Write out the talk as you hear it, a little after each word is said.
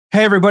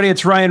Hey, everybody,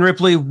 it's Ryan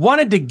Ripley.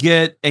 Wanted to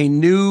get a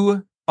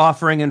new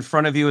offering in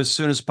front of you as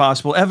soon as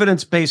possible,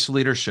 evidence-based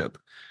leadership.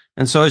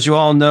 And so, as you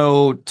all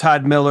know,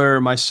 Todd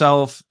Miller,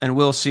 myself, and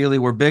Will Seeley,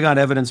 we're big on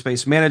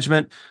evidence-based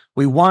management.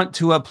 We want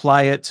to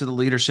apply it to the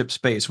leadership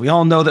space. We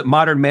all know that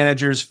modern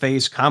managers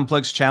face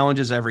complex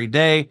challenges every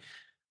day.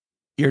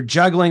 You're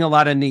juggling a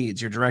lot of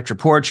needs, your direct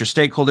reports, your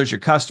stakeholders, your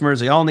customers,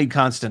 they all need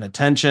constant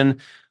attention.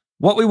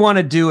 What we want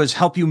to do is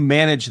help you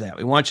manage that.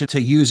 We want you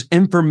to use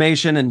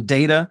information and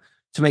data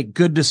to make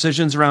good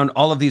decisions around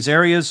all of these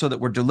areas so that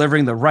we're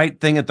delivering the right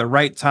thing at the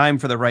right time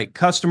for the right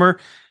customer.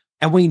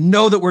 And we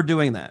know that we're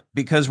doing that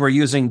because we're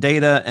using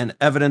data and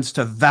evidence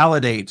to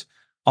validate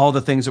all the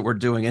things that we're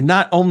doing. And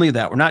not only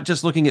that, we're not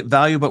just looking at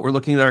value, but we're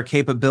looking at our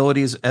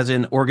capabilities as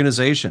an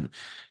organization.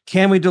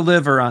 Can we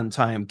deliver on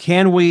time?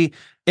 Can we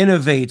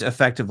innovate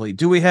effectively?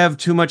 Do we have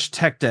too much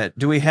tech debt?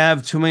 Do we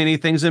have too many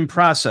things in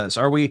process?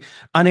 Are we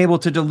unable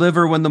to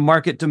deliver when the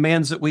market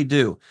demands that we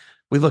do?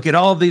 We look at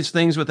all of these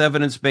things with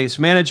evidence-based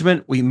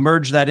management. We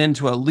merge that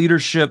into a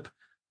leadership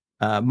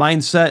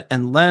mindset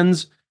and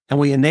lens, and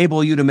we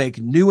enable you to make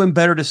new and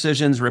better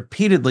decisions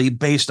repeatedly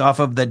based off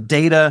of the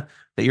data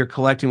that you're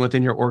collecting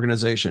within your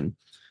organization.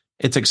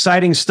 It's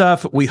exciting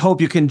stuff. We hope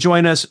you can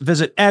join us.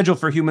 Visit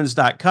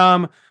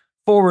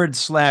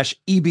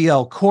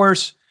agileforhumans.com/EBL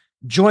course.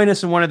 Join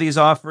us in one of these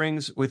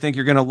offerings. We think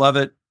you're going to love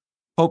it.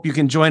 Hope you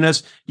can join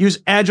us. Use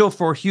Agile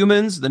for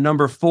Humans, the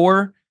number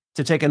 4,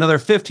 to take another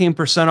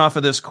 15% off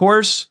of this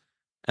course.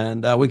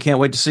 And we can't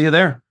wait to see you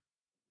there.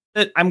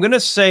 I'm going to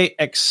say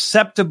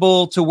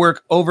acceptable to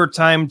work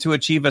overtime to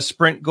achieve a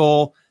sprint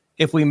goal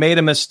if we made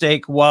a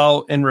mistake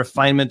while in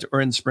refinement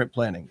or in sprint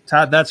planning.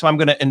 Todd, that's how I'm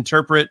going to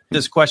interpret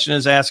this question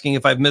is asking.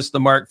 If I've missed the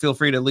mark, feel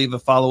free to leave a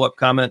follow-up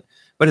comment.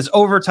 But is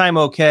overtime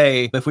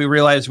okay if we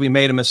realize we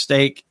made a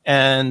mistake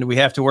and we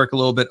have to work a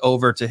little bit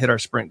over to hit our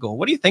sprint goal?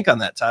 What do you think on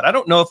that, Todd? I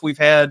don't know if we've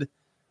had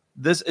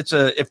this.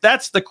 If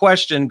that's the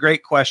question,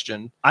 great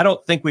question. I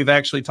don't think we've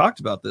actually talked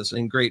about this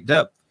in great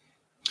depth.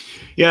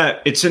 Yeah,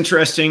 it's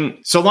interesting.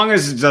 So long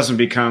as it doesn't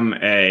become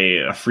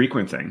a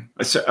frequent thing.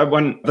 So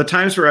when the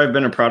times where I've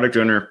been a product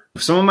owner,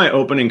 some of my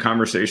opening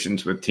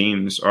conversations with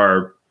teams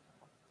are,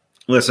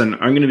 listen,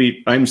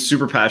 I'm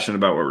super passionate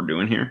about what we're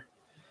doing here.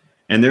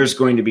 And there's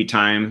going to be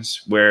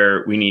times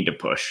where we need to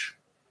push,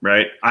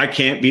 right? I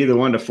can't be the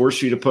one to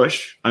force you to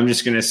push. I'm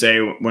just going to say,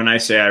 when I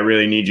say I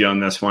really need you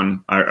on this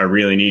one, I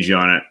really need you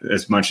on it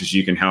as much as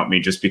you can help me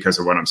just because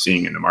of what I'm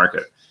seeing in the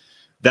market.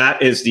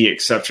 That is the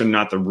exception,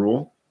 not the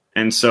rule.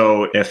 And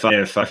so if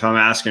I'm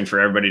asking for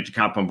everybody to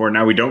come on board,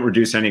 now we don't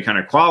reduce any kind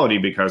of quality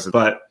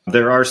but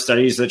there are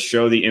studies that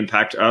show the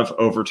impact of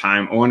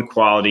overtime on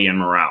quality and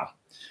morale.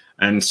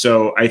 And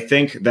so I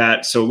think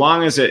that so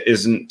long as it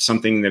isn't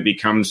something that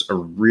becomes a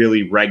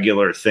really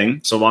regular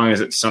thing, so long as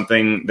it's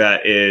something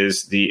that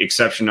is the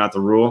exception, not the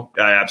rule,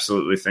 I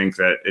absolutely think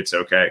that it's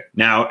okay.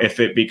 Now,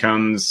 if it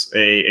becomes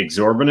a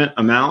exorbitant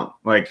amount,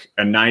 like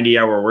a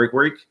 90-hour work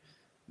week,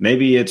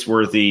 maybe it's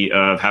worthy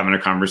of having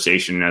a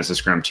conversation as a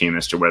Scrum team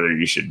as to whether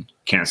you should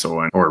cancel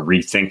or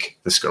rethink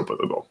the scope of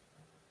the goal.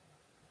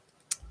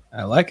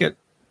 I like it.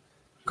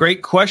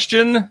 Great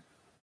question.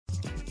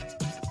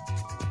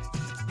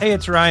 Hey,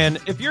 it's Ryan.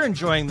 If you're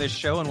enjoying this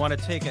show and want to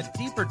take a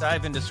deeper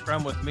dive into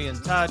Scrum with me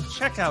and Todd,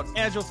 check out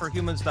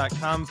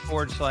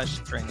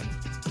agileforhumans.com/training.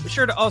 Be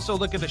sure to also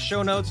look at the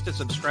show notes to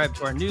subscribe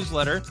to our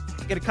newsletter,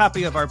 get a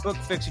copy of our book,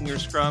 Fixing Your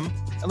Scrum,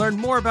 and learn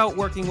more about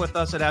working with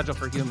us at Agile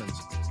for Humans.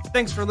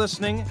 Thanks for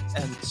listening,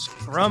 and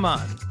Scrum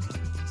on.